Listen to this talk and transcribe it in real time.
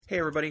Hey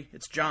everybody,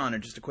 it's John,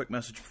 and just a quick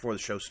message before the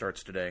show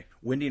starts today.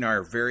 Wendy and I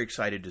are very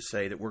excited to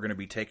say that we're going to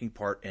be taking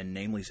part in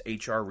Namely's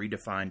HR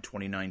Redefined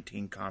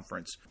 2019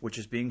 conference, which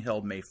is being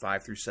held May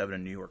 5 through 7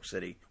 in New York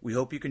City. We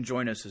hope you can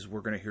join us as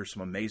we're going to hear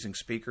some amazing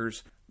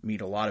speakers,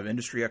 meet a lot of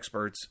industry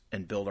experts,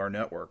 and build our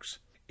networks.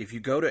 If you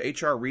go to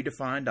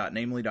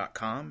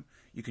hrredefined.namely.com,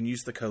 you can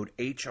use the code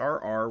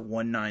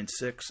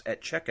HRR196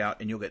 at checkout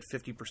and you'll get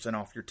 50%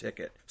 off your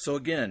ticket. So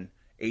again,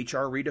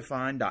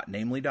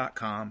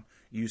 hrredefined.namely.com.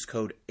 Use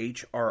code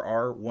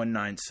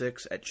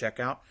HRR196 at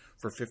checkout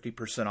for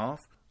 50%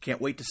 off. Can't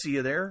wait to see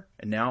you there.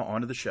 And now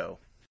on to the show.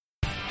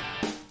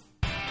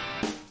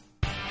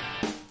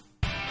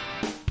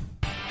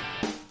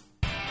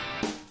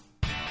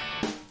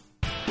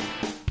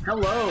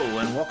 Hello,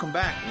 and welcome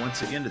back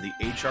once again to the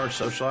HR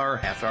Social Hour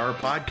Half Hour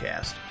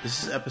Podcast.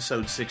 This is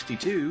episode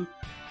 62.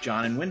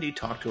 John and Wendy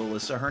talk to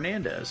Alyssa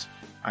Hernandez.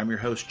 I'm your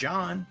host,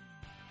 John.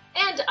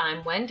 And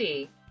I'm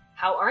Wendy.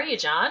 How are you,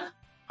 John?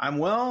 I'm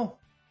well.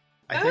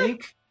 I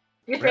think.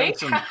 You think?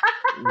 Some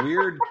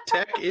weird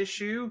tech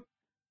issue,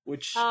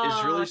 which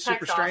is really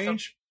super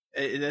strange.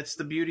 Awesome. That's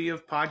the beauty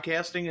of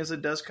podcasting, as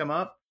it does come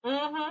up.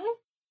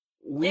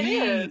 Mm-hmm. It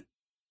is.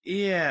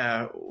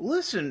 Yeah.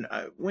 Listen,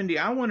 Wendy,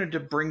 I wanted to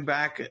bring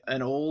back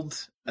an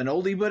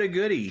oldie but a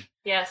goodie.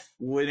 Yes.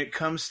 When it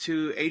comes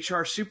to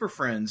HR Super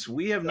Friends,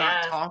 we have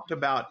not talked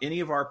about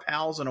any of our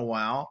pals in a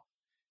while,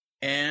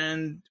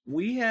 and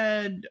we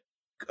had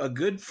a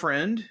good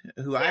friend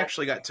who I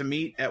actually got to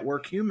meet at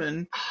Work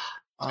Human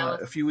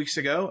a few weeks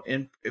ago,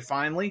 and it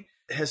finally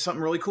has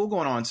something really cool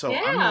going on. So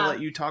I'm going to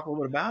let you talk a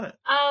little bit about it.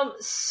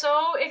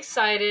 So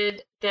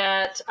excited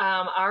that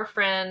our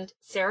friend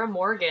Sarah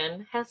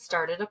Morgan has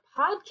started a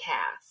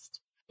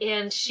podcast,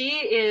 and she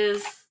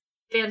is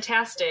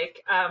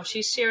fantastic.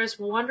 She shares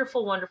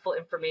wonderful, wonderful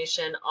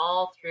information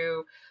all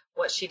through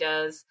what she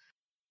does.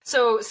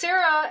 So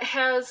Sarah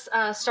has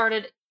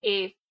started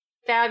a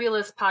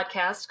fabulous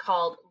podcast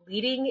called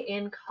Leading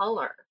in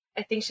Color.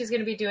 I think she's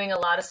going to be doing a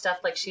lot of stuff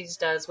like she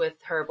does with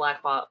her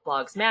Black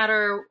Blogs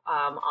Matter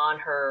on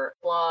her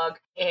blog,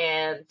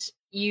 and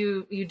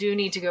you do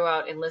need to go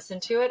out and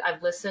listen to it.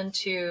 I've listened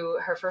to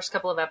her first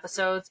couple of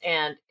episodes,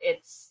 and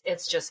it's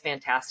just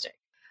fantastic.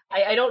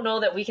 I don't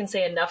know that we can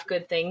say enough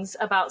good things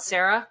about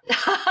Sarah.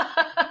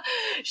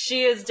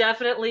 She is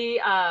definitely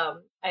a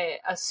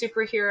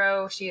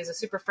superhero. She is a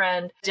super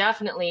friend,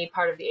 definitely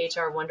part of the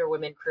HR Wonder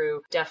Women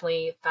crew.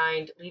 Definitely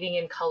find Leading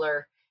in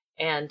Color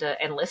and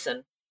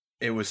listen.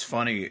 It was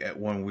funny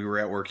when we were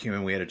at Work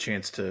Human, we had a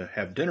chance to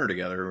have dinner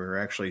together. We were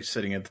actually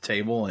sitting at the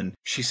table, and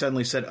she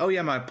suddenly said, "Oh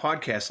yeah, my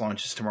podcast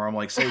launches tomorrow." I'm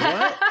like, "Say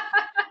what?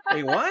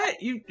 Wait,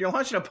 what? You're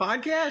launching a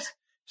podcast?"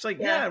 She's like,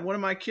 "Yeah, one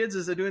of my kids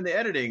is doing the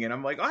editing." And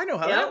I'm like, "I know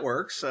how that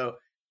works." So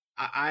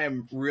I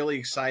am really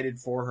excited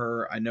for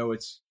her. I know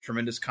it's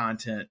tremendous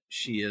content.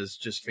 She is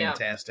just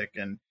fantastic.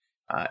 And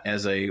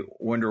as a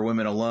Wonder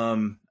Women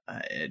alum,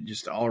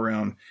 just all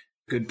around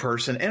good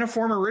person and a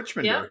former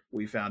Richmonder,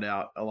 we found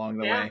out along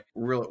the way.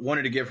 Really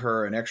wanted to give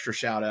her an extra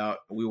shout out.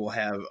 We will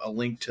have a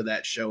link to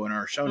that show in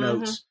our show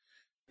notes.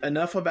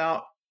 Enough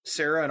about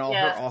Sarah and all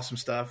her awesome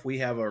stuff. We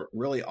have a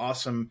really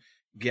awesome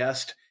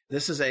guest.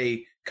 This is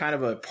a kind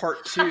of a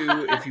part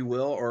two, if you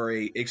will, or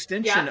a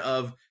extension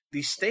of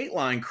the State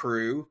Line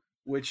crew,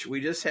 which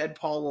we just had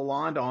Paul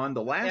Lalonde on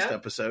the last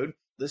episode.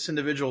 This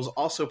individual is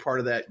also part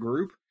of that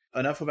group.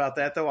 Enough about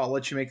that, though. I'll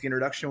let you make the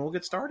introduction and we'll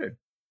get started.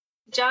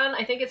 John,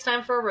 I think it's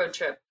time for a road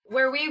trip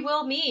where we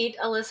will meet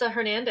Alyssa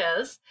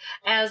Hernandez.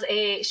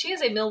 She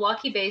is a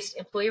Milwaukee-based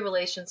employee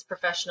relations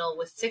professional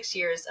with 6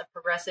 years of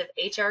progressive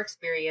HR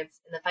experience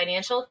in the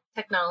financial,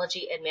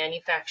 technology, and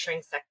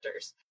manufacturing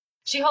sectors.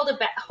 She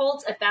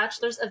holds a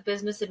Bachelor's of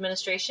Business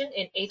Administration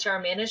in HR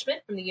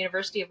Management from the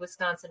University of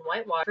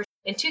Wisconsin-Whitewater.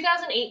 In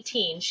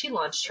 2018, she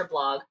launched her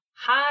blog,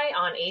 High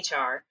on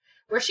HR,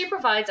 where she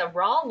provides a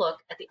raw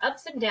look at the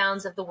ups and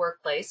downs of the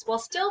workplace while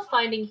still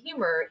finding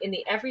humor in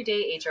the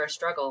everyday HR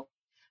struggle.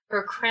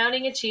 Her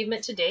crowning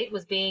achievement to date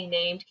was being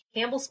named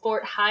Campbell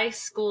Sport High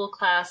School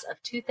Class of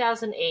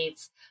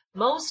 2008's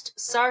Most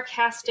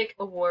Sarcastic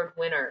Award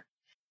winner.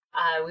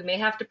 We may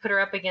have to put her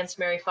up against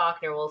Mary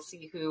Faulkner. We'll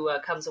see who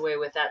comes away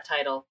with that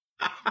title.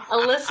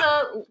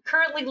 Alyssa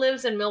currently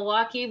lives in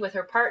Milwaukee with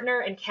her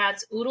partner and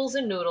cats Oodles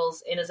and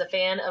Noodles, and is a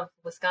fan of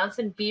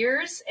Wisconsin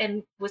beers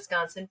and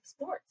Wisconsin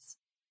sports.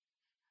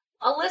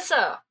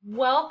 Alyssa,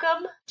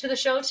 welcome to the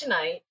show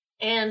tonight.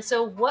 And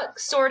so what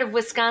sort of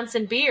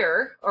Wisconsin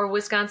beer or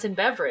Wisconsin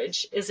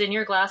beverage is in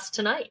your glass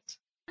tonight?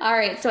 All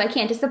right, so I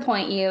can't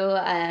disappoint you,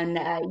 and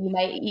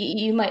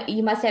you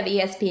must have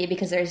ESP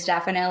because there's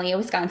definitely a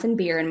Wisconsin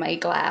beer in my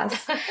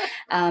glass.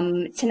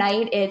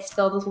 Tonight it's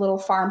filled with a little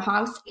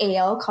farmhouse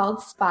ale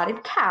called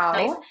Spotted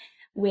Cow,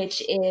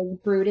 which is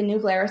brewed in New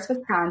Glarus,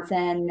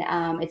 Wisconsin.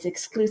 It's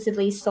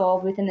exclusively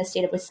sold within the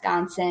state of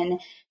Wisconsin.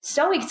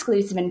 So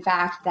exclusive, in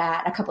fact,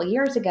 that a couple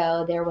years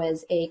ago, there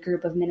was a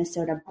group of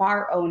Minnesota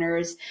bar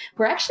owners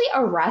who were actually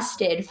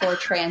arrested for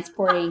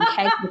transporting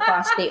kegs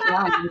across state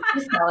lines to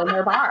sell in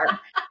their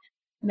bar.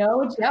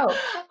 No joke.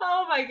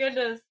 Oh, my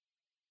goodness.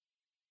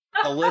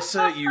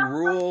 Alyssa, you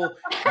rule.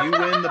 You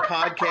win the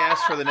podcast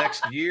for the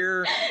next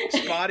year.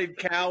 Spotted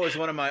Cow is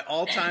one of my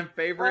all-time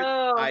favorite.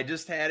 Oh. I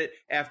just had it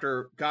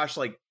after,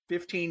 like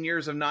 15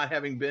 years of not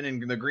having been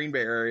in the Green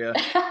Bay area.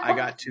 I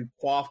got to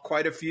quaff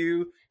quite a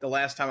few the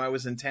last time I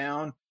was in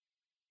town.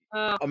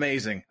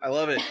 Amazing. I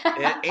love it.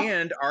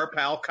 And our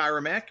pal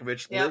Kyra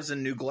Matkovich lives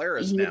in New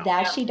Glarus now.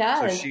 That she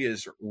does. So she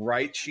is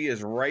right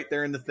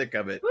there in the thick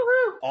of it.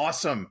 Woohoo!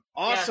 Awesome.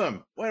 Yeah.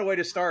 What a way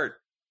to start.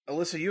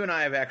 Alyssa, you and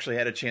I have actually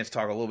had a chance to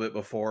talk a little bit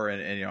before,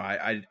 and you know,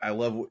 I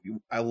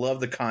love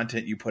the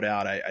content you put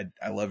out.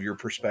 I love your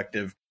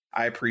perspective.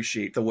 I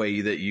appreciate the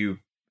way that you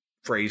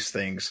phrase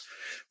things,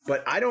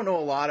 but I don't know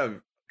a lot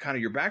of kind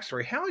of your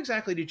backstory. How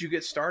exactly did you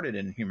get started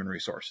in human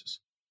resources?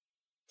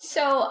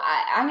 So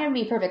I'm going to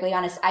be perfectly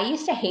honest. I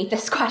used to hate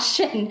this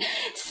question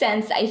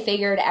since I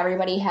figured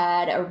everybody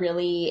had a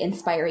really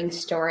inspiring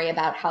story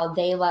about how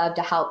they love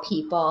to help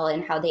people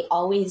and how they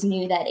always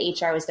knew that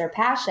HR was their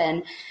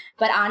passion.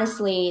 But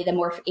honestly, the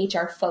more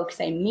HR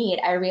folks I meet,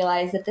 I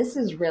realize that this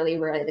is really,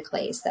 really the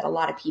case, that a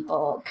lot of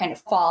people kind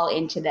of fall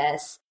into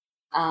this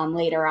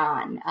later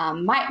on.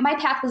 My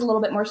path was a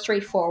little bit more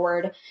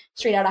straightforward.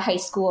 Straight out of high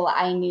school,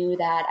 I knew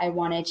that I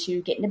wanted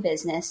to get into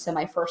business. So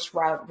my first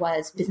route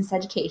was business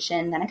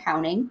education, then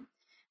accounting.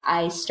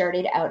 I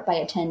started out by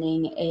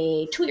attending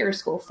a 2-year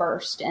school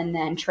first and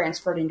then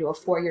transferred into a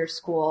 4-year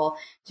school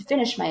to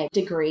finish my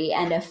degree.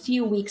 And a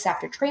few weeks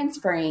after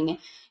transferring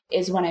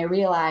is when I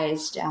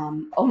realized,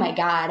 oh my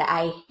God,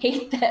 I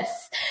hate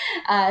this.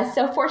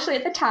 So fortunately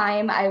at the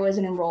time, I was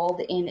enrolled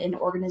in an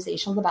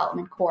organizational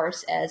development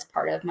course as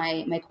part of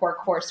my core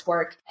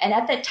coursework. And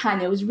at that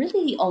time, it was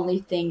really the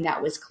only thing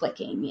that was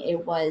clicking.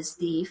 It was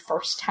the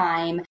first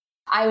time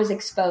I was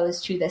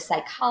exposed to the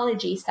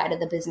psychology side of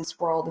the business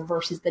world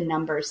versus the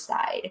numbers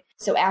side.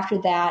 So after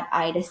that,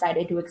 I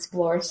decided to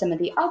explore some of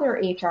the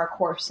other HR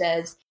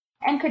courses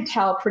and could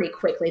tell pretty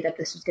quickly that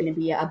this was going to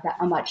be a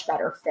much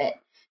better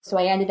fit. So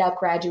I ended up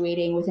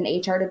graduating with an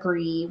HR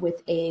degree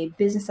with a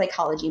business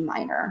psychology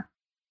minor.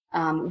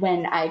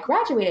 When I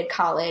graduated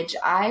college,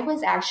 I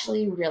was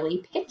actually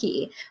really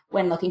picky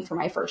when looking for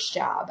my first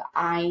job.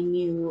 I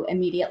knew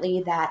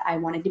immediately that I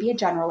wanted to be a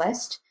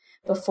generalist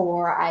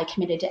before I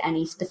committed to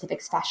any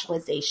specific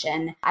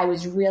specialization. I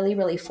was really,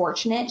 really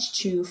fortunate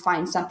to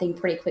find something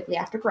pretty quickly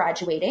after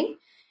graduating.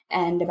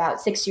 And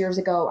about 6 years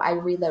ago, I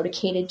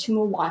relocated to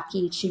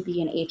Milwaukee to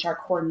be an HR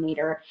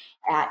coordinator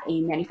at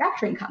a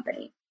manufacturing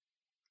company.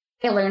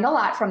 I learned a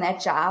lot from that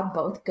job,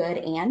 both good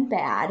and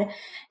bad.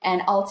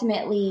 And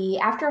ultimately,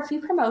 after a few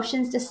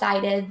promotions,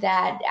 decided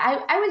that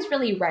I was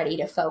really ready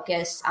to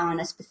focus on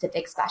a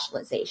specific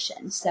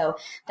specialization. So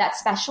that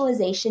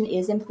specialization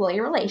is employee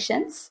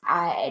relations.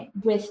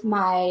 With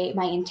my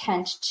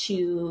intent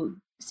to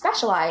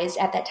specialize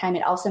at that time,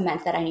 it also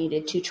meant that I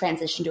needed to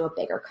transition to a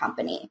bigger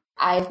company.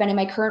 I've been in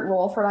my current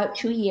role for about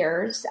 2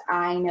 years.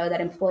 I know that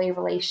employee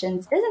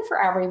relations isn't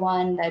for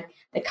everyone,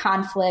 the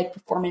conflict,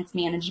 performance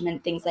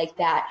management, things like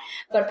that.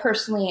 But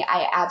personally,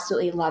 I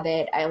absolutely love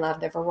it. I love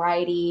the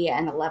variety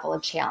and the level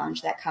of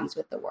challenge that comes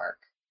with the work.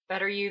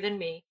 Better you than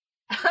me.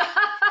 No,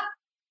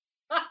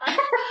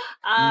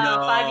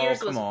 5 years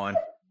come was on.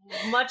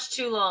 Much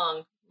too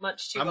long.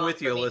 Much too long. I'm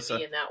with you, for me Alyssa. to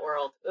be in that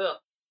world. Ugh.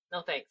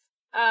 No thanks.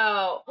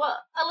 Oh, well,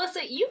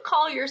 Alyssa, you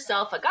call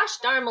yourself a gosh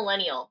darn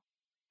millennial.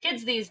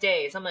 Kids these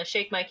days, I'm going to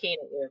shake my cane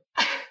at you.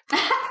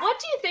 What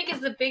do you think is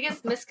the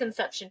biggest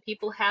misconception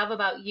people have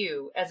about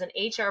you as an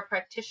HR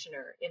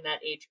practitioner in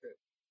that age group?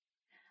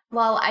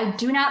 Well, I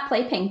do not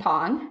play ping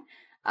pong,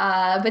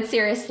 but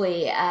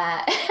seriously,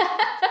 as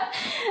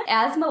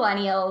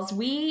millennials,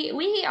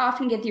 we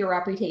often get the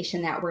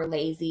reputation that we're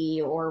lazy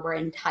or we're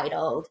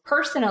entitled.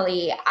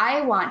 Personally,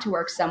 I want to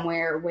work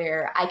somewhere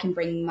where I can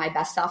bring my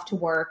best self to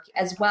work,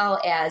 as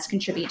well as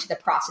contribute to the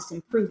process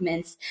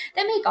improvements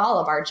that make all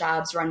of our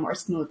jobs run more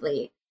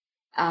smoothly.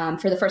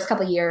 For the first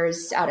couple of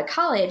years out of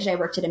college, I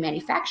worked at a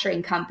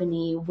manufacturing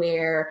company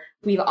where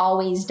we've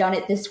always done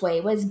it this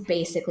way was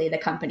basically the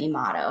company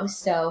motto.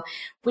 So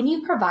when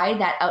you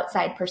provide that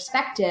outside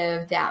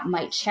perspective that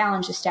might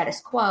challenge the status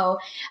quo,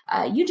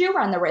 you do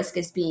run the risk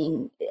as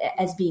being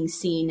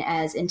seen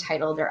as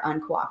entitled or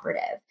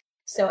uncooperative.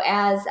 So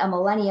as a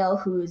millennial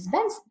who's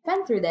been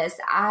through this,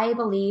 I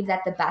believe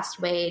that the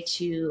best way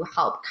to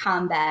help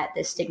combat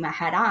this stigma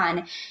head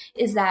on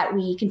is that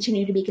we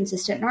continue to be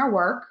consistent in our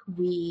work.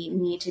 We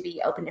need to be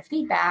open to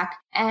feedback,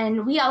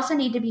 and we also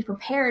need to be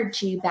prepared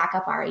to back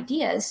up our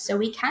ideas so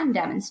we can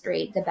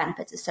demonstrate the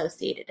benefits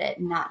associated with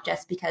it, not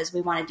just because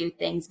we want to do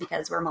things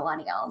because we're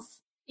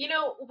millennials. You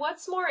know,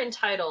 what's more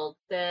entitled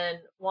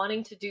than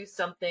wanting to do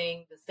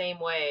something the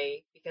same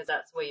way because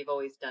that's the way you've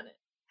always done it?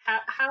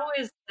 How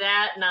is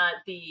that not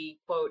the,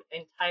 quote,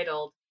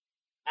 entitled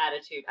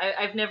attitude?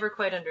 I've never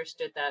quite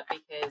understood that,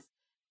 because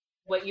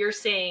what you're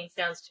saying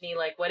sounds to me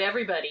like what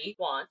everybody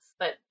wants,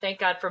 but thank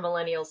God for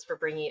millennials for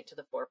bringing it to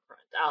the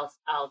forefront.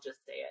 I'll just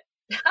say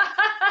it.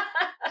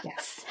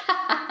 Yes.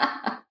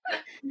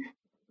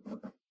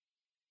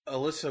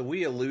 Alyssa,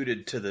 we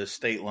alluded to the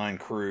State Line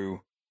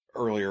crew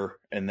earlier,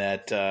 and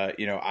that,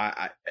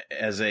 I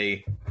as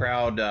a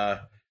proud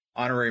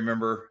honorary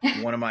member.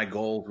 One of my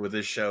goals with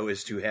this show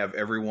is to have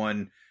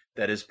everyone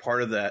that is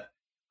part of that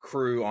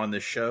crew on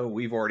this show.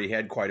 We've already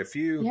had quite a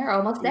few. You're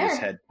almost We there.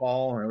 just had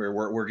Paul, and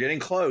we're getting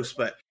close.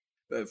 But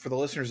for the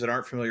listeners that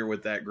aren't familiar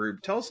with that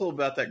group, tell us a little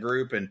about that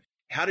group and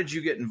how did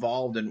you get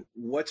involved, and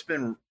what's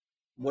been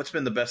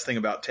the best thing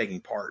about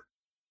taking part?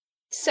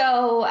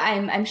 So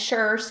I'm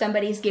sure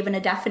somebody's given a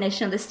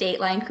definition of the State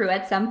Line Crew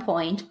at some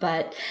point,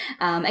 but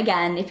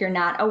again, if you're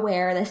not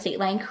aware, the State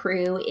Line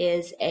Crew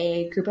is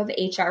a group of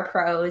HR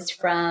pros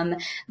from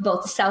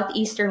both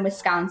southeastern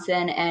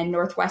Wisconsin and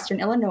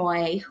northwestern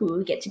Illinois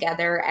who get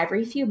together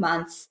every few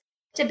months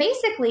to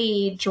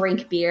basically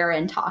drink beer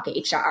and talk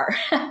HR.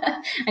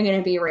 I'm going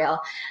to be real.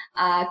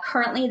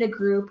 Currently, the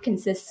group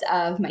consists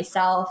of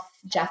myself,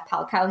 Jeff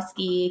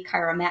Palkowski,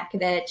 Kyra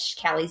Matkovich,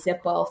 Callie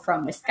Zippo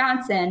from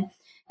Wisconsin.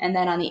 And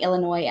then on the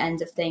Illinois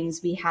end of things,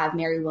 we have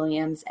Mary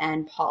Williams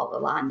and Paul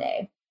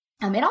Lalonde.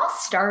 It all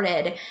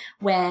started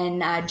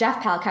when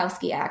Jeff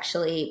Palkowski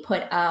actually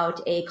put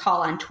out a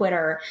call on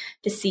Twitter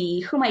to see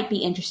who might be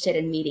interested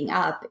in meeting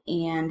up.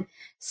 And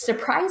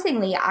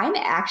surprisingly, I'm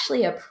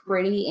actually a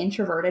pretty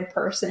introverted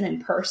person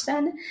in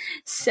person.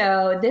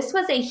 So this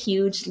was a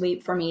huge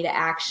leap for me to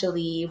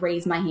actually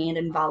raise my hand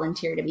and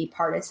volunteer to be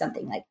part of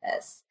something like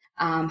this.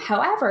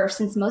 However,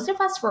 since most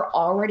of us were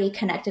already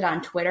connected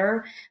on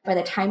Twitter, by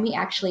the time we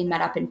actually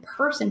met up in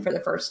person for the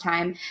first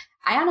time,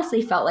 I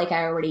honestly felt like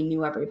I already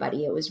knew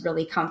everybody. It was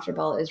really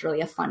comfortable. It was really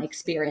a fun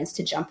experience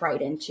to jump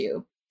right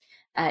into.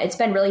 It's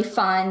been really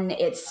fun.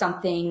 It's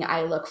something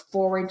I look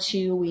forward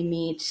to. We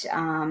meet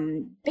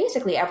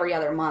basically every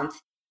other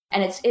month.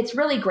 And it's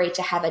really great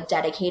to have a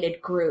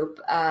dedicated group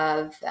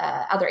of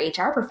other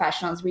HR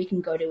professionals where you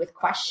can go to with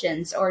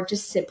questions or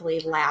just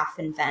simply laugh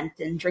and vent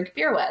and drink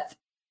beer with.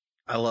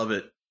 I love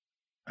it.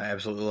 I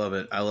absolutely love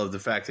it. I love the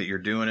fact that you're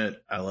doing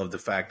it. I love the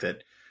fact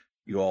that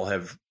you all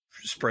have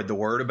spread the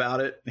word about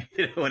it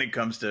when it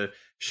comes to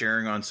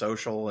sharing on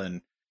social.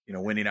 And,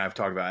 Wendy and I have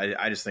talked about it.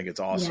 I just think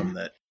it's awesome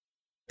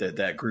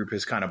that group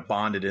is kind of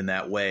bonded in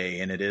that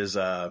way. And it is,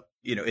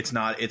 it's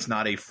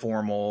not a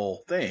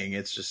formal thing.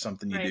 It's just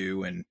something you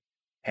do and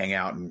hang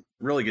out and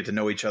really get to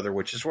know each other,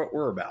 which is what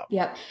we're about.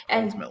 Yep.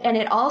 And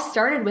it all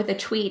started with a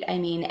tweet. I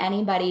mean,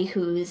 anybody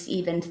who's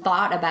even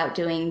thought about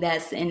doing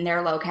this in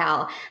their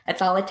locale, that's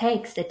all it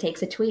takes. It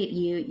takes a tweet.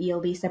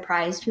 You'll be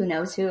surprised who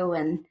knows who.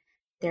 And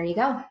there you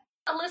go.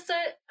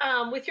 Alyssa,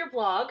 with your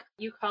blog,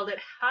 you called it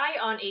High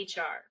on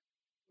HR,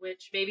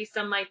 which maybe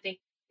some might think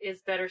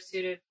is better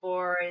suited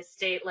for a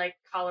state like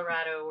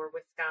Colorado or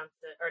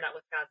Wisconsin, or not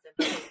Wisconsin,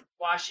 but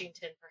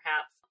Washington,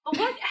 perhaps.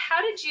 But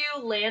how did you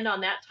land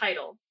on that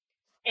title?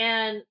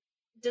 And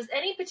does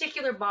any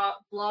particular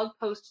blog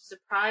post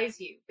surprise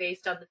you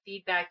based on the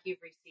feedback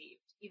you've received,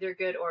 either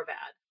good or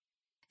bad?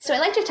 So I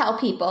like to tell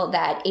people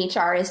that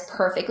HR is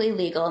perfectly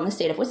legal in the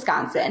state of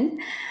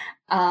Wisconsin.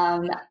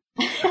 I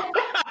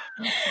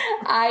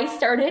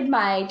started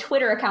my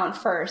Twitter account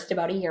first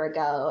about a year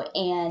ago,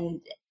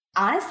 and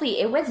honestly,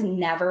 it was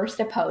never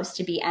supposed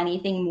to be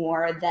anything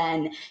more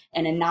than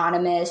an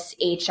anonymous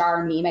HR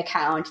meme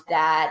account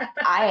that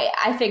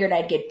I figured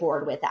I'd get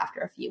bored with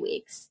after a few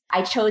weeks.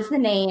 I chose the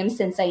name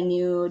since I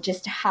knew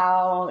just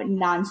how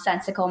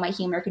nonsensical my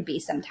humor could be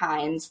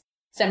sometimes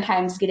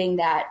getting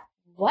that,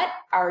 what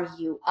are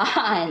you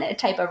on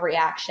type of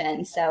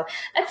reaction. So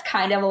that's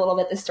kind of a little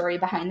bit the story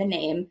behind the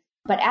name.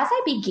 But as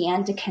I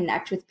began to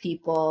connect with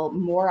people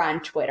more on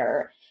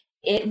Twitter,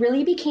 it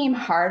really became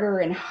harder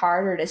and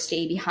harder to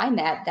stay behind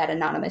that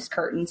anonymous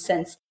curtain,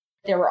 since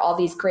there were all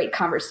these great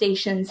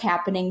conversations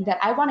happening that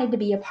I wanted to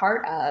be a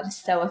part of.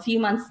 So a few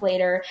months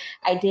later,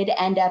 I did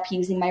end up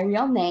using my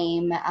real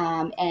name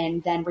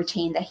and then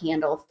retained the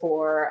handle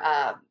for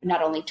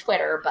not only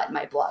Twitter, but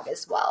my blog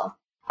as well.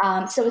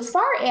 So as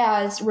far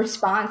as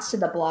response to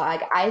the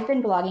blog, I've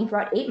been blogging for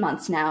about 8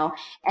 months now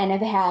and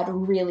have had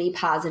really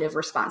positive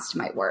response to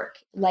my work.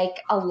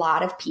 Like a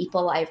lot of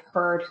people I've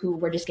heard who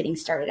were just getting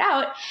started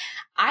out,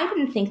 I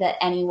didn't think that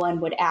anyone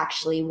would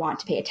actually want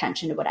to pay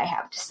attention to what I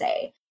have to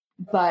say.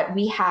 But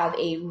we have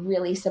a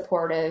really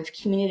supportive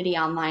community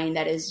online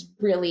that is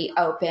really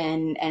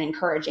open and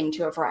encouraging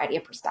to a variety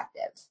of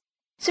perspectives.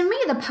 So for me,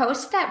 the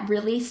post that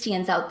really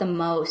stands out the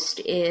most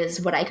is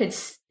what I could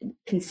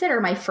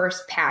consider my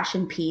first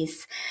passion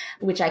piece,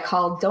 which I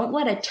call Don't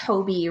Let a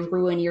Toby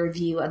Ruin Your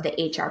View of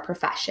the HR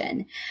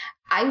Profession.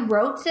 I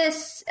wrote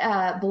this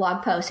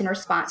blog post in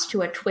response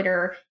to a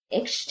Twitter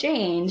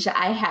exchange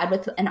I had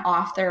with an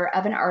author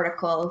of an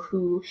article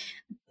who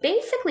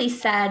basically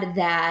said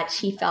that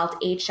he felt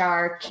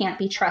HR can't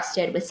be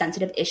trusted with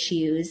sensitive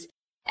issues,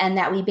 and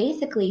that we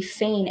basically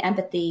feign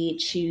empathy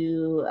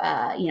to,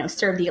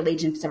 serve the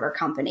allegiance of our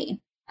company.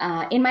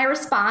 In my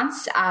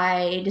response,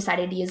 I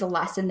decided to use a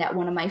lesson that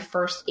one of my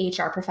first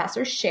HR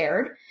professors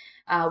shared,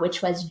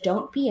 which was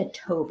don't be a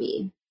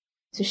Toby.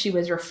 So she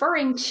was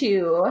referring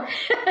to,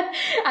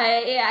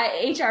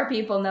 HR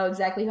people know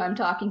exactly who I'm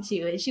talking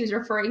to. She was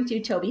referring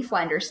to Toby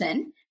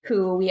Flenderson,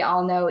 who we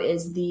all know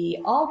is the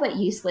all but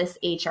useless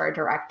HR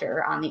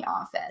director on The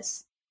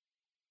Office.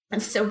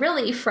 And so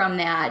really from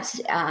that,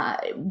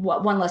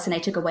 one lesson I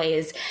took away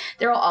is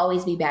there will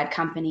always be bad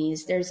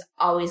companies. There's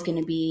always going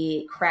to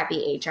be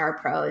crappy HR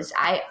pros.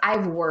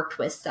 I've worked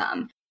with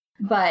some.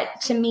 But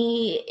to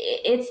me,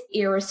 it's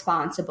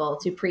irresponsible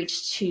to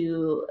preach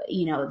to,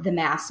 the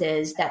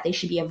masses that they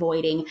should be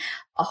avoiding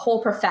a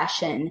whole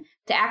profession,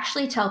 to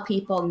actually tell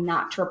people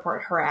not to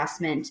report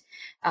harassment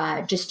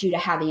just due to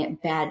having a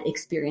bad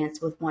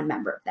experience with one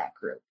member of that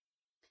group.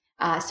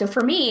 So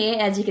for me,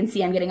 as you can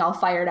see, I'm getting all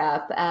fired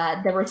up.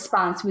 The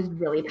response was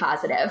really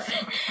positive.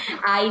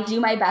 I do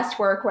my best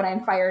work when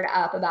I'm fired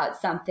up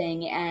about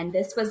something. And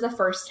this was the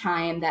first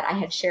time that I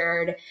had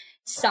shared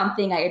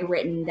something I had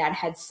written that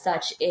had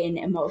such an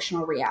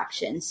emotional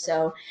reaction.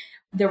 So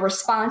the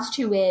response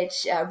to it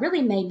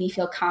really made me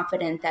feel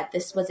confident that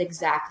this was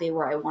exactly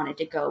where I wanted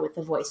to go with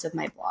the voice of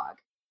my blog.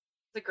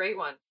 It's a great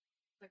one.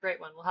 It's a great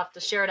one. We'll have to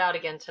share it out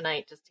again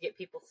tonight just to get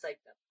people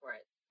psyched up for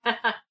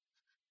it.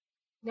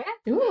 Yeah.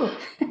 Ooh.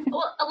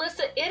 Well,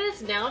 Alyssa, it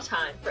is now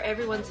time for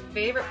everyone's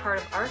favorite part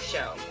of our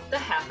show, the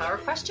half-hour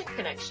question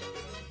connection.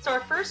 So our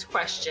first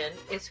question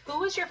is, who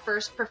was your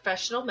first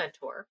professional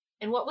mentor,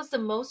 and what was the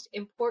most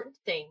important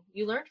thing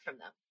you learned from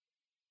them?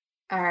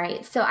 All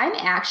right, so I'm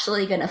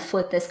actually going to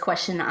flip this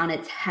question on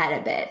its head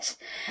a bit.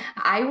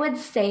 I would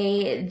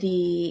say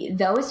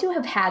those who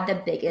have had the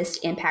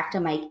biggest impact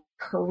on my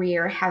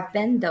career have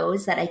been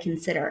those that I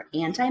consider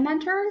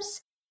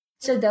anti-mentors.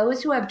 So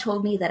those who have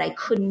told me that I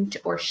couldn't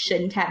or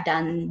shouldn't have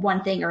done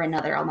one thing or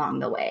another along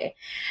the way.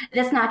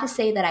 That's not to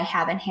say that I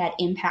haven't had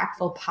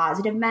impactful,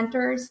 positive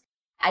mentors.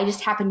 I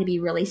just happen to be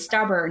really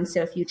stubborn.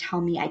 So if you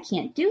tell me I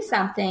can't do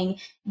something,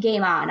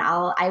 game on.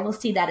 I will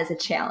see that as a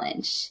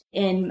challenge.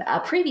 In a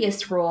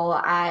previous role,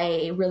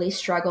 I really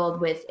struggled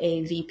with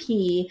a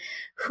VP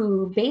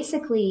who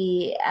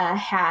basically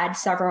had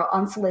several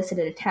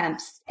unsolicited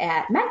attempts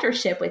at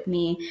mentorship with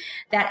me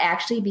that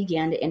actually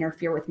began to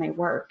interfere with my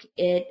work.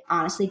 It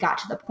honestly got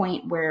to the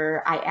point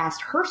where I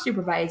asked her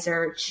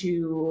supervisor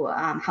to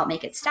help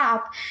make it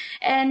stop.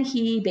 And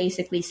he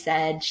basically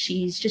said,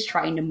 she's just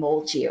trying to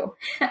mold you.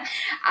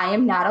 I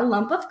am not a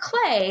lump of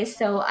clay,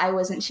 so I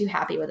wasn't too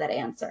happy with that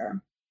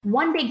answer.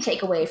 One big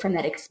takeaway from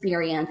that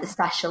experience,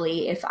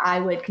 especially if I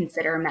would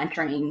consider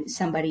mentoring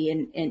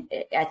somebody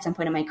at some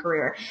point in my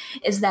career,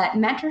 is that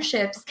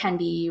mentorships can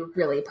be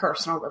really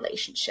personal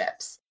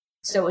relationships.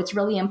 So it's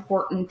really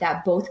important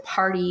that both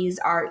parties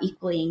are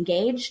equally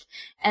engaged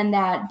and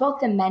that both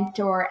the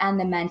mentor and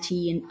the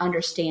mentee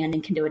understand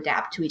and can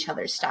adapt to each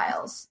other's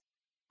styles.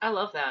 I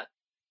love that.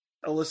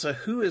 Alyssa,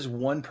 who is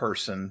one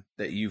person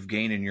that you've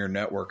gained in your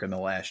network in the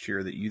last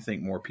year that you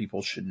think more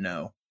people should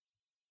know?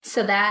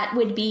 So that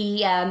would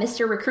be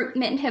Mr.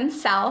 Recruitment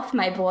himself,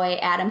 my boy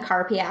Adam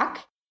Karpiak.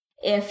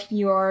 If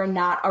you're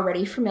not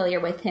already familiar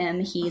with him,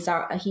 he's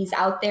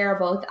out there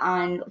both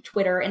on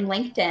Twitter and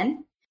LinkedIn.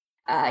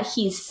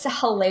 He's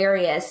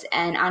hilarious,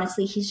 and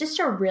honestly, he's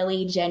just a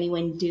really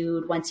genuine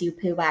dude once you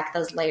peel back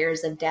those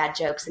layers of dad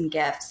jokes and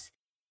gifs.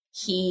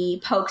 He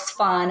pokes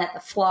fun at the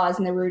flaws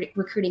in the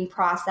recruiting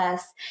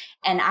process,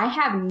 and I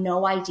have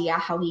no idea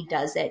how he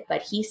does it,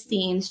 but he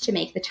seems to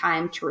make the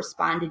time to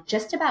respond to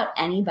just about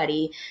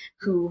anybody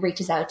who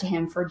reaches out to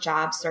him for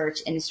job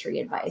search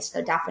industry advice.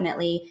 So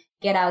definitely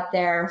get out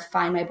there,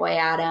 find my boy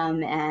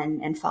Adam,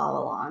 and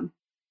follow along.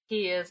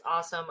 He is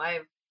awesome.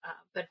 I've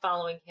been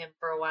following him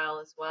for a while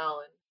as well,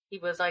 and he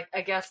was like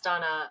a guest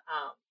on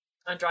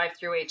on Drive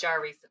Through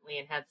HR recently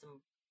and had some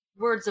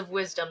words of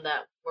wisdom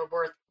that were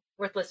worth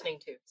listening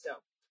to. So,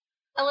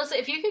 Alyssa,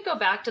 if you could go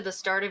back to the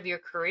start of your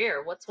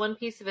career, what's one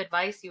piece of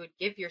advice you would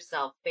give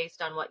yourself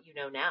based on what you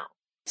know now?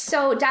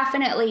 So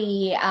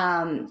definitely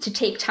to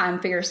take time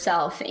for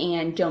yourself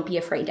and don't be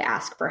afraid to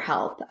ask for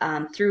help.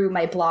 Through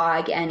my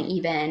blog and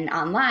even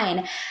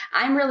online,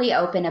 I'm really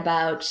open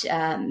about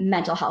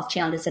mental health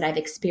challenges that I've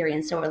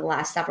experienced over the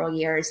last several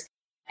years.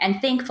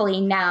 And thankfully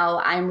now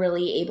I'm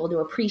really able to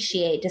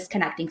appreciate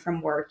disconnecting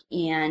from work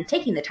and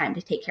taking the time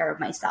to take care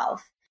of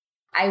myself.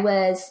 I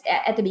was,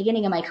 at the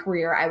beginning of my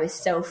career, I was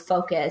so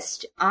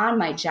focused on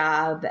my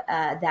job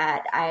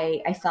that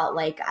I felt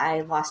like I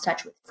lost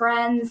touch with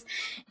friends,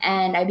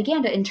 and I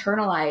began to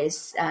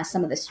internalize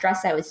some of the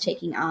stress I was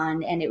taking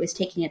on, and it was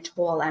taking a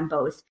toll on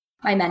both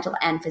my mental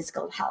and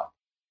physical health.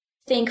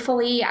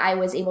 Thankfully, I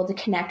was able to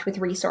connect with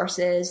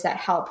resources that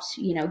helped,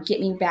 get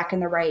me back in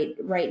the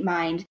right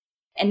mind.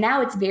 And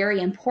now it's very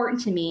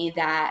important to me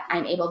that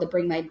I'm able to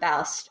bring my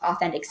best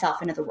authentic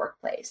self into the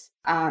workplace.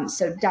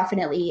 So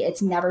definitely,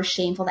 it's never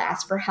shameful to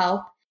ask for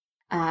help.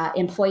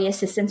 Employee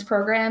assistance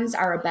programs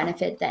are a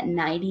benefit that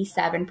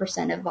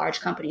 97% of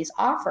large companies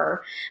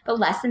offer, but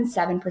less than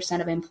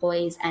 7% of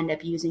employees end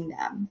up using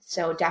them.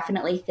 So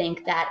definitely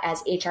think that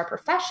as HR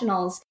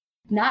professionals,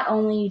 not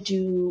only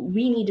do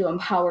we need to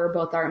empower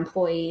both our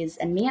employees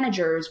and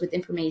managers with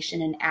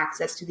information and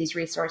access to these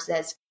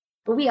resources,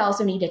 but we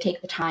also need to take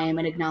the time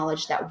and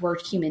acknowledge that we're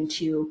human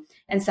too,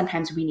 and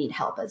sometimes we need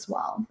help as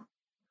well.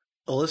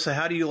 Alyssa,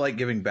 how do you like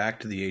giving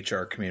back to the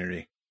HR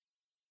community?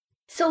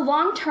 So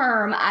long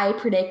term, I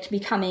predict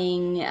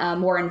becoming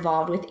more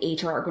involved with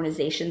HR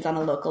organizations on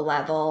a local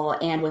level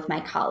and with my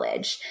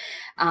college.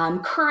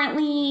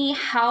 Currently,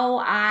 how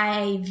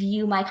I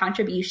view my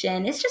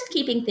contribution is just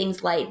keeping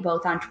things light,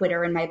 both on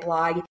Twitter and my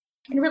blog,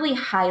 and really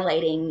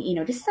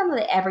highlighting, just some of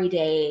the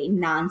everyday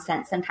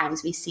nonsense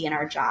sometimes we see in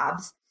our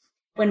jobs.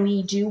 When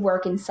we do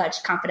work in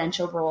such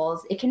confidential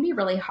roles, it can be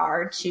really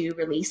hard to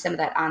release some of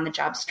that on the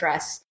job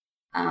stress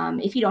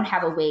if you don't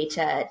have a way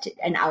to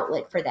an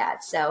outlet for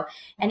that. So,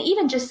 and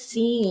even just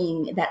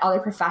seeing that other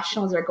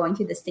professionals are going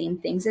through the same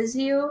things as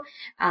you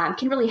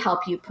can really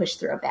help you push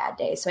through a bad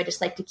day. So I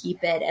just like to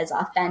keep it as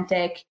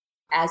authentic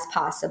as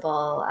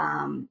possible,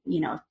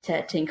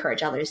 to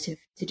encourage others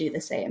to do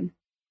the same.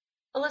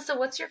 Alyssa,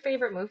 what's your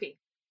favorite movie?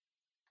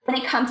 When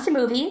it comes to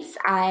movies,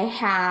 I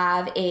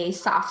have a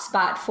soft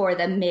spot for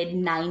the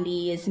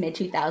mid-90s,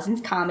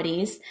 mid-2000s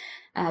comedies.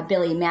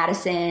 Billy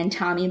Madison,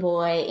 Tommy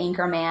Boy,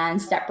 Anchorman,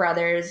 Step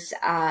Brothers,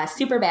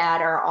 Superbad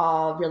are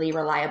all really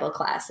reliable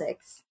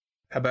classics.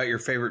 How about your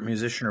favorite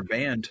musician or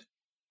band?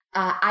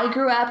 I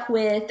grew up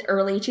with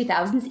early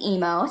 2000s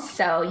emo,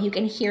 so you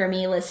can hear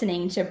me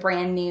listening to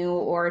Brand New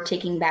or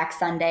Taking Back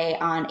Sunday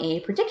on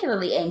a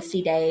particularly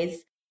angsty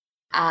days.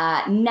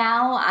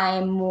 Now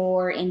I'm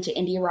more into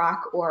indie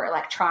rock or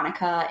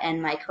electronica,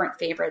 and my current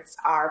favorites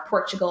are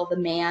Portugal the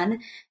Man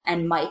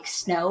and Mike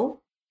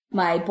Snow.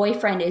 My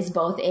boyfriend is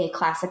both a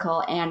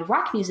classical and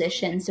rock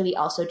musician, so we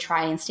also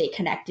try and stay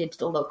connected to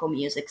the local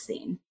music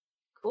scene.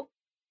 Cool.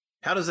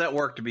 How does that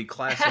work to be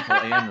classical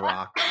and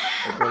rock?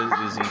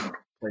 Does he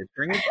play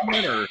string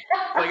instrument or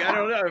I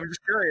don't know. I'm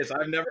just curious.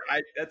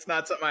 That's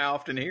not something I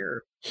often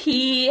hear.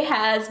 He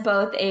has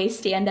both a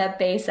stand-up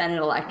bass and an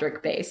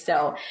electric bass,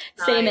 so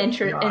same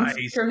instrument,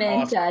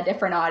 awesome.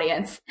 Different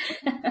audience.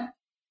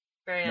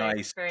 Very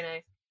nice. Very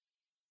nice.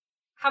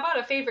 How about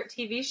a favorite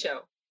TV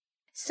show?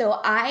 So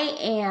I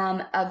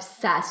am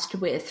obsessed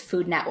with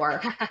Food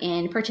Network,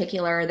 in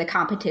particular the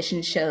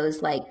competition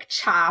shows like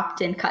Chopped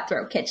and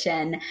Cutthroat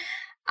Kitchen.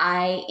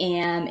 I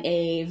am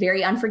a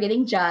very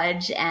unforgiving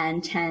judge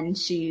and tend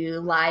to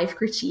live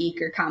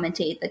critique or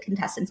commentate the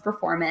contestants'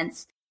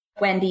 performance.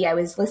 Wendy, I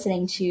was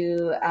listening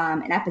to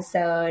an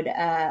episode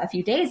a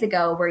few days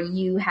ago where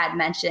you had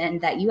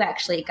mentioned that you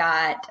actually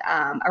got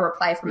a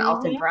reply from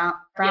Elton Brown.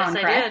 Yes,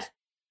 correct?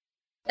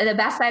 I did. The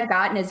best I've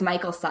gotten is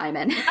Michael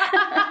Simon.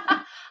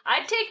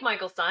 I'd take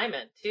Michael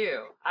Simon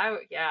too.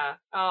 Yeah,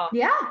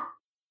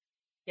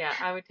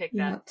 I would take that.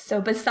 Yeah.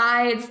 So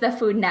besides the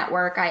Food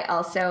Network, I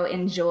also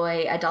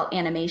enjoy adult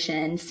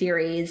animation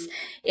series,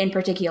 in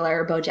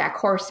particular BoJack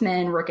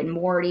Horseman, Rick and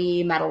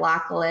Morty,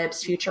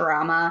 Metalocalypse,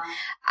 Futurama.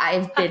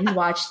 I've been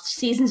watched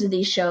seasons of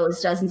these shows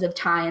dozens of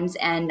times,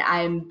 and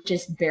I'm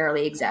just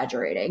barely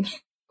exaggerating.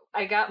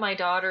 I got my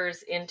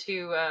daughters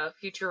into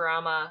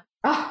Futurama.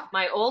 Oh.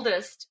 My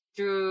oldest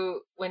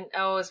drew, it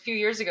was a few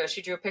years ago,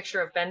 she drew a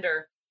picture of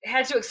Bender. I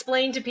had to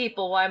explain to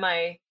people why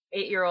my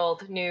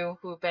 8-year-old knew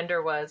who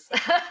Bender was.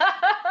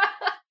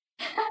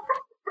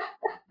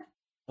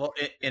 Well,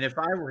 and if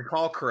I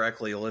recall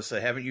correctly, Alyssa,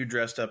 haven't you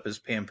dressed up as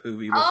Pam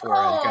Poovey before?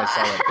 I think I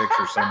saw that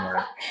picture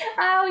somewhere.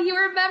 Oh, you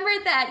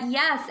remember that?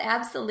 Yes,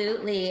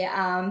 absolutely.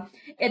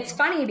 It's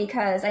funny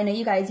because I know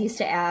you guys used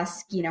to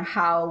ask,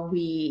 how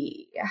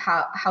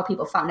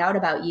people found out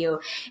about you.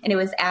 And it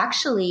was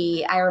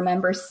actually, I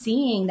remember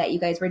seeing that you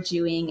guys were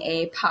doing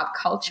a pop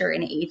culture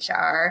and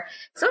HR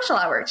social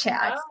hour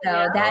chat.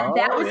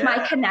 That was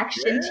my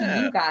connection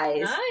to you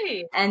guys.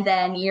 Nice. And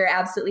then you're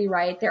absolutely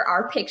right. There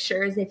are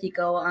pictures. If you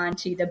go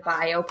onto the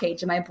bio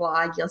page of my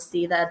blog, you'll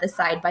see the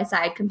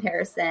side-by-side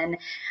comparison.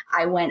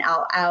 I went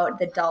out,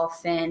 the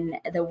dolphin,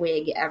 the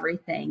wig,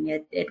 everything.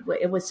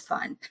 It was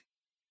fun.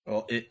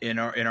 Well, in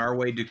our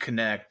way to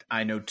connect,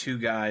 I know two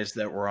guys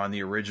that were on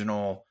the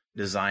original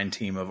design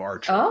team of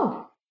Archer.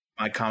 Oh.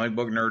 My comic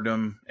book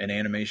nerddom and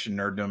animation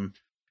nerddom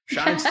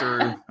shines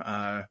through.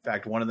 In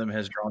fact, one of them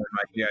has drawn in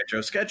my G.I.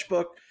 Joe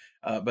sketchbook.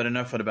 But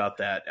enough about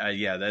that.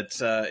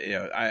 That's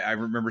I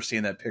remember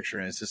seeing that picture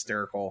and it's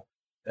hysterical.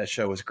 That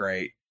show was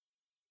great.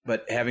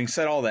 But having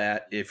said all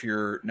that, if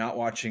you're not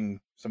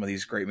watching some of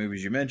these great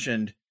movies you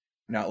mentioned,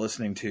 not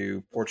listening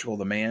to Portugal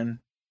the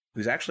Man,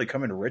 who's actually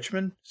coming to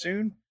Richmond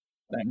soon,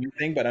 not new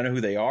thing, but I know who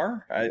they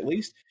are at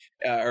least,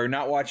 or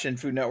not watching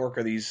Food Network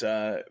or these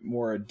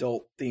more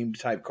adult themed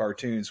type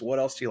cartoons, what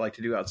else do you like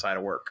to do outside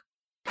of work?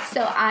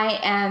 So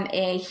I am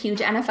a huge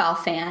NFL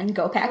fan.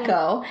 Go Pack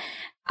Go.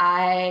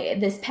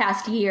 This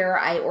past year,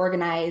 I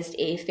organized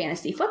a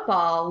fantasy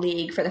football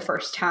league for the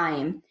first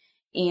time.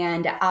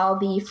 And I'll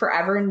be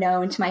forever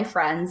known to my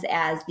friends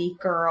as the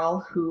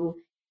girl who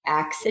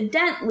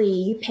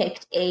accidentally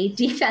picked a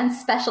defense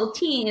special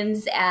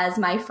teams as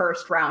my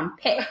first round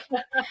pick.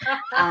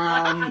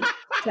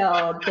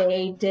 So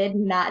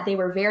they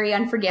were very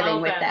unforgiving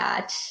with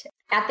that.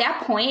 At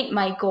that point,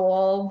 my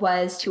goal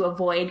was to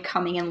avoid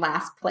coming in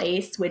last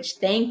place, which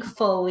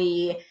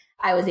thankfully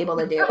I was able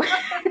to do.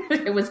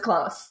 It was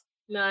close.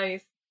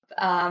 Nice.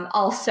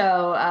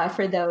 Also,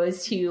 for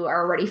those who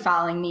are already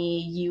following me,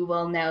 you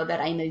will know that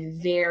I'm a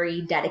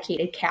very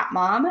dedicated cat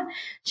mom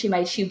to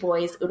my two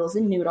boys, Oodles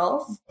and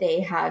Noodles. They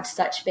have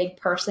such big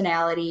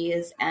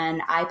personalities,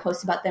 and I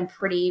post about them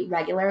pretty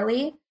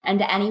regularly. And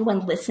to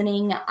anyone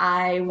listening,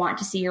 I want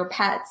to see your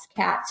pets,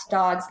 cats,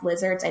 dogs,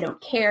 lizards. I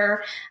don't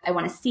care. I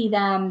want to see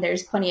them.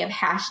 There's plenty of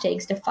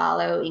hashtags to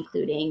follow,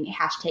 including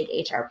hashtag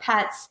HR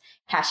pets,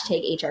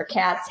 hashtag HR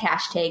cats,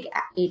 hashtag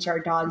HR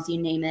dogs, you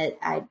name it.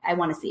 I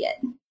want to see it.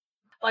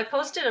 Well, I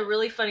posted a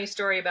really funny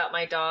story about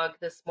my dog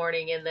this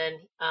morning and then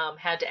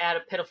had to add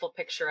a pitiful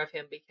picture of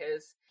him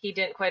because he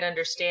didn't quite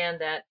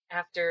understand that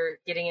after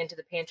getting into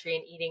the pantry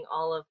and eating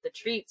all of the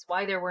treats,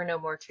 why there were no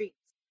more treats.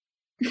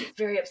 He's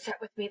very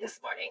upset with me this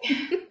morning.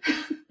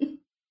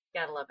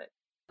 Gotta love it.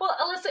 Well,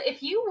 Alyssa,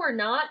 if you were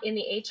not in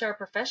the HR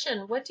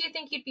profession, what do you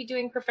think you'd be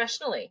doing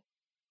professionally?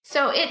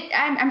 So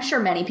I'm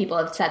sure many people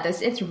have said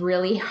this. It's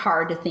really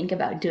hard to think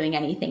about doing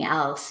anything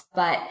else,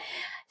 but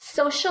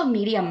social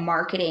media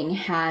marketing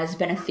has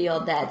been a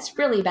field that's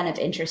really been of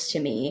interest to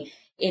me.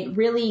 It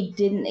really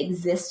didn't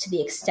exist to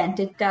the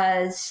extent it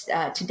does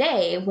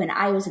today when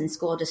I was in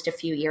school just a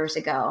few years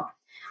ago.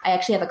 I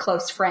actually have a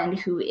close friend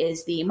who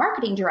is the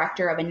marketing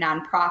director of a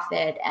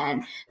nonprofit,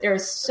 and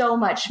there's so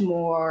much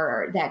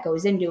more that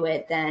goes into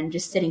it than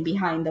just sitting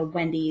behind the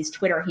Wendy's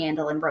Twitter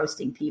handle and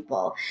roasting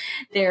people.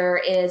 There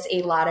is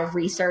a lot of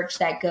research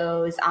that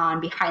goes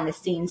on behind the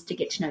scenes to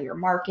get to know your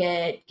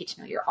market, get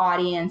to know your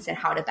audience, and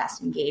how to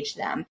best engage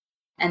them.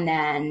 And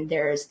then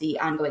there's the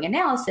ongoing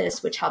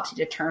analysis, which helps you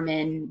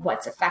determine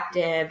what's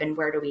effective and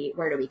where do we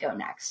go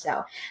next.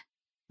 So,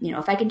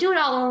 if I could do it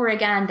all over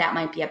again, that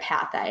might be a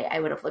path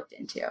I would have looked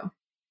into.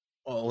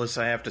 Well, Alyssa,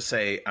 I have to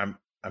say, I'm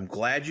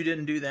glad you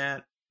didn't do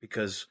that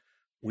because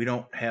we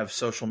don't have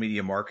social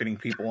media marketing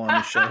people on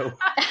the show.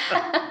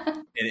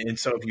 and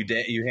so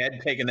if you had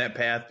taken that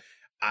path,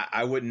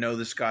 I wouldn't know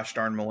this gosh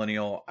darn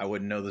millennial. I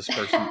wouldn't know this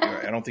person.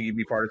 I don't think you'd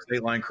be part of the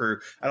State Line crew.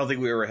 I don't think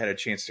we ever had a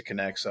chance to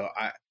connect. So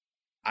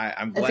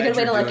I'm glad you're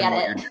doing what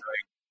you're doing.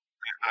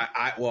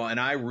 And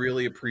I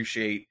really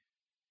appreciate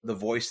the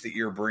voice that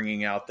you're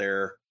bringing out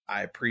there.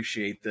 I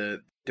appreciate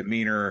the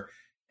demeanor,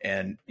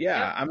 and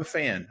I'm a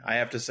fan. I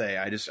have to say,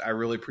 I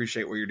really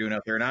appreciate what you're doing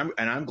out there, and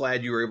I'm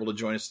glad you were able to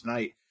join us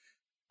tonight.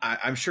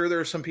 I'm sure there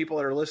are some people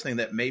that are listening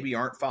that maybe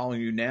aren't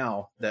following you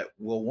now that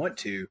will want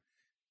to.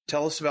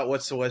 Tell us about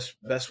what's the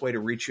best way to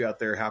reach you out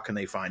there. How can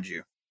they find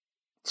you?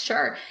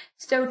 Sure.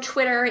 So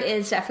Twitter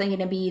is definitely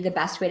going to be the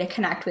best way to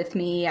connect with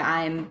me.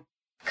 I'm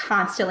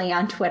constantly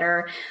on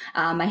Twitter.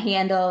 My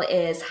handle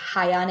is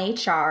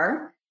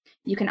HighOnHR.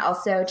 You can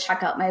also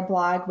check out my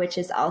blog, which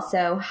is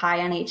also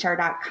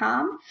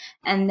highonhr.com.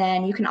 And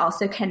then you can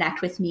also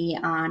connect with me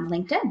on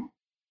LinkedIn.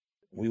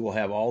 We will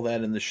have all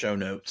that in the show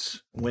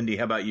notes. Wendy,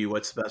 how about you?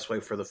 What's the best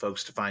way for the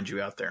folks to find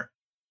you out there?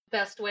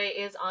 Best way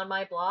is on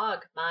my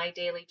blog,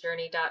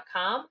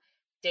 mydailyjourney.com.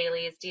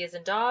 Daily is D as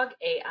in dog,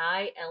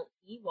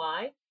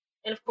 AILEY.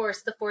 And of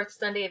course, the fourth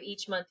Sunday of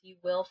each month, you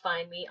will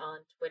find me on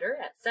Twitter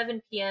at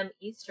 7 p.m.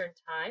 Eastern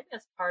Time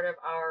as part of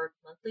our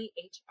monthly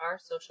HR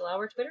Social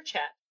Hour Twitter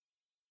chat.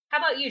 How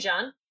about you,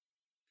 John?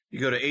 You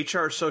go to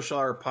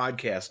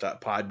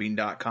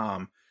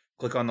hrsocialhourpodcast.podbean.com.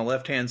 Click on the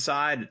left-hand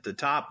side at the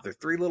top. There are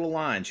 3 little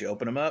lines. You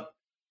open them up,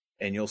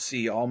 and you'll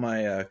see all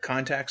my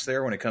contacts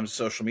there when it comes to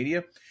social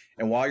media.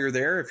 And while you're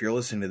there, if you're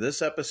listening to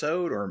this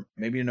episode or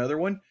maybe another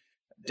one,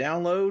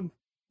 download,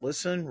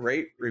 listen,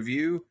 rate,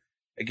 review.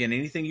 Again,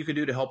 anything you can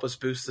do to help us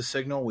boost the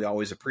signal, we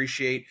always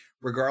appreciate.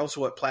 Regardless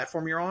of what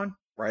platform you're on,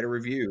 write a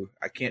review.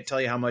 I can't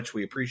tell you how much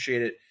we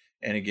appreciate it.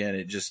 And again,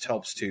 it just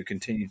helps to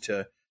continue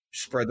to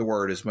spread the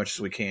word as much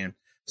as we can.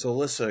 So,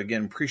 Alyssa,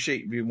 again,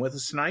 appreciate you being with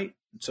us tonight.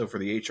 So for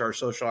the HR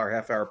Social Hour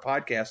Half Hour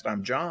Podcast,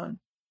 I'm John.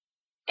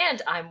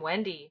 And I'm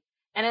Wendy.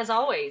 And as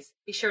always,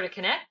 be sure to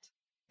connect,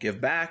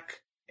 give back,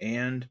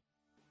 and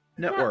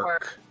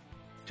network.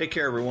 Take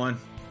care, everyone.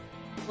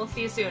 We'll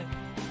see you soon.